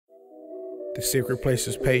The secret place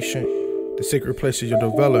is patient. The secret place is your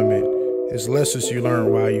development. It's lessons you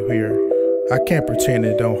learn while you're here. I can't pretend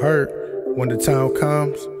it don't hurt. When the time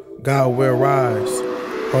comes, God will rise.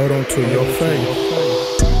 Hold on to your faith.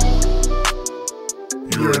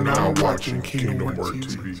 You are now watching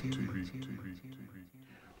KingdomworkTv.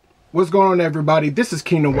 What's going on, everybody? This is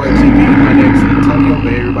KingdomworkTV. My name is Antonio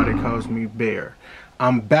Bear. Everybody calls me Bear.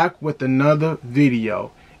 I'm back with another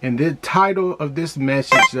video. And the title of this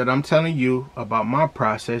message that I'm telling you about my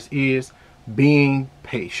process is being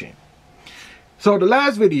patient. So the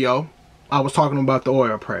last video, I was talking about the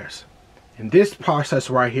oil press. And this process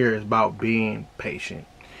right here is about being patient.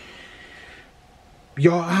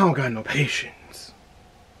 Y'all, I don't got no patience.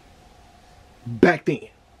 Back then.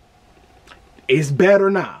 It's better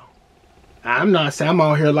now. I'm not saying I'm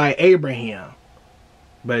out here like Abraham.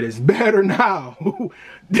 But it's better now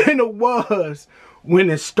than it was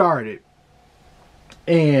when it started.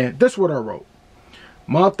 And this is what I wrote.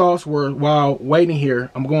 My thoughts were, while waiting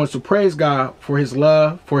here, I'm going to praise God for his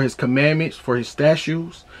love, for his commandments, for his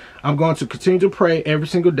statutes. I'm going to continue to pray every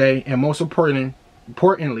single day, and most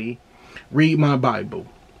importantly, read my Bible.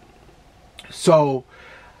 So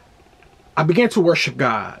I began to worship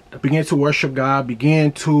God. Began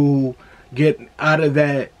to get out of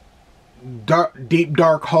that deep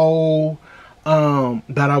dark hole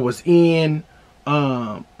that I was in.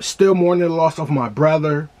 Still mourning the loss of my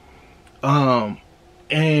brother,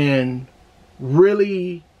 and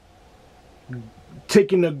really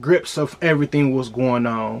taking the grips of everything was going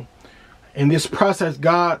on. In this process,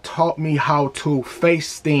 God taught me how to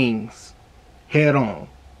face things head on.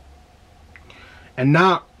 And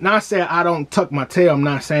not saying I don't tuck my tail. I'm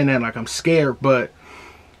not saying that like I'm scared, but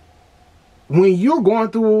when you're going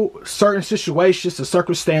through certain situations or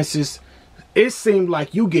circumstances, it seems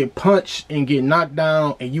like you get punched and get knocked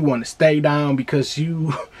down and you want to stay down because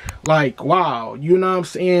you like, wow, you know what I'm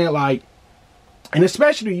saying? Like, and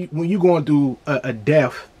especially when you're going through a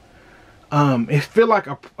death, it feel like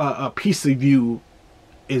a piece of you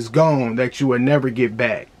is gone that you will never get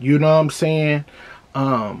back. You know what I'm saying?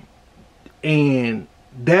 And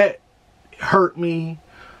that hurt me.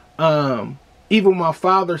 Even my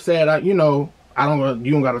father said, you don't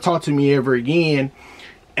got to talk to me ever again.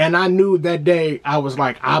 And I knew that day, I was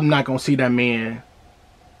like, I'm not going to see that man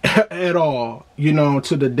at all,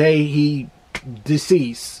 to the day he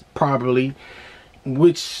deceased, probably,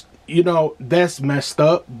 which, that's messed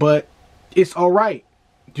up, but it's all right,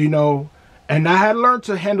 and I had learned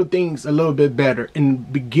to handle things a little bit better. In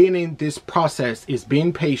beginning this process is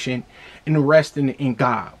being patient and resting in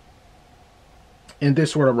God. And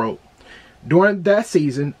this is what I wrote. During that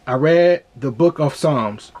season, I read the book of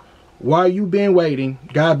Psalms. While you been waiting,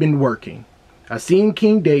 God been working. I seen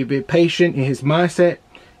King David patient in his mindset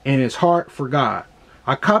and his heart for God.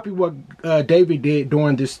 I copied what David did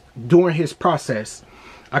during his process.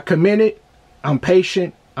 I committed, I'm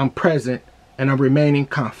patient, I'm present, and I'm remaining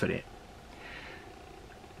confident.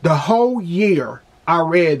 The whole year I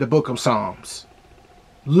read the book of Psalms.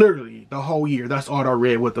 Literally the whole year. That's all I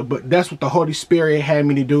read with the book. That's what the Holy Spirit had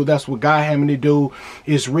me to do. That's what God had me to do,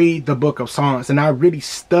 is read the book of Psalms. And I really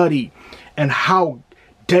studied and how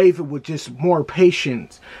David was just more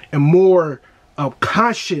patient and more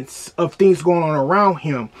conscious of things going on around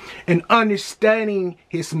him, and understanding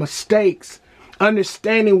his mistakes,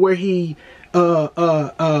 understanding where he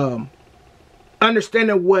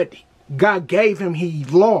understanding what God gave him he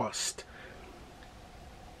lost.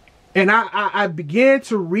 And I began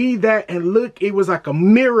to read that and look, it was like a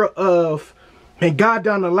mirror of, man, God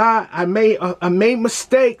done a lot. I made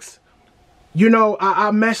mistakes.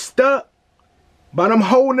 I messed up, but I'm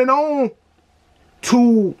holding on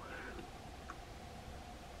to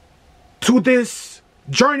this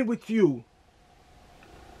journey with you.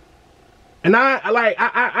 And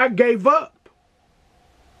I gave up.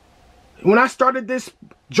 When I started this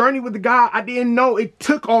journey with God, I didn't know it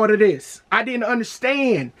took all of this. I didn't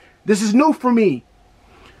understand. This is new for me.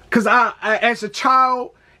 Because I as a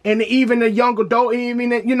child, and even a young adult, and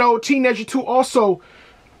even, teenager too also,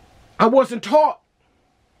 I wasn't taught.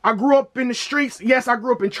 I grew up in the streets. Yes, I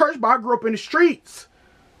grew up in church, but I grew up in the streets.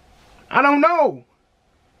 I don't know.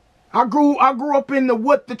 I grew up in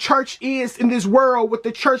what the church is in this world, what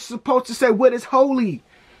the church is supposed to say, what is holy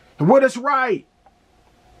and what is right.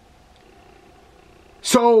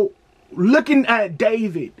 So looking at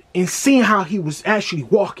David and seeing how he was actually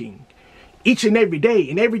walking each and every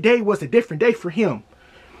day was a different day for him.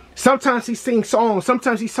 Sometimes he sang songs,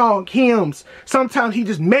 sometimes he sang hymns, sometimes he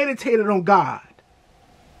just meditated on God.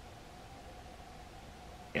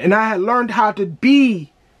 And I had learned how to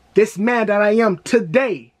be this man that I am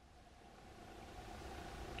today.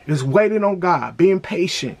 Is waiting on God, being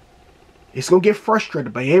patient. It's going to get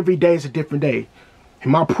frustrated, but every day is a different day.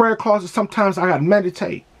 In my prayer closet, sometimes I got to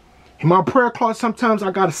meditate. In my prayer closet, sometimes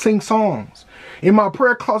I got to sing songs. In my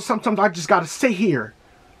prayer closet, sometimes I just got to sit here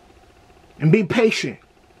and be patient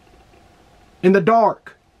in the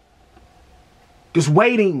dark, just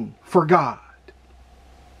waiting for God.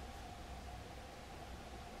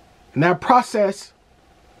 In that process,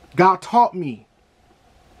 God taught me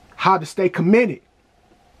how to stay committed,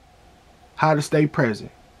 how to stay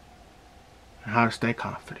present, and how to stay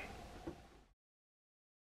confident.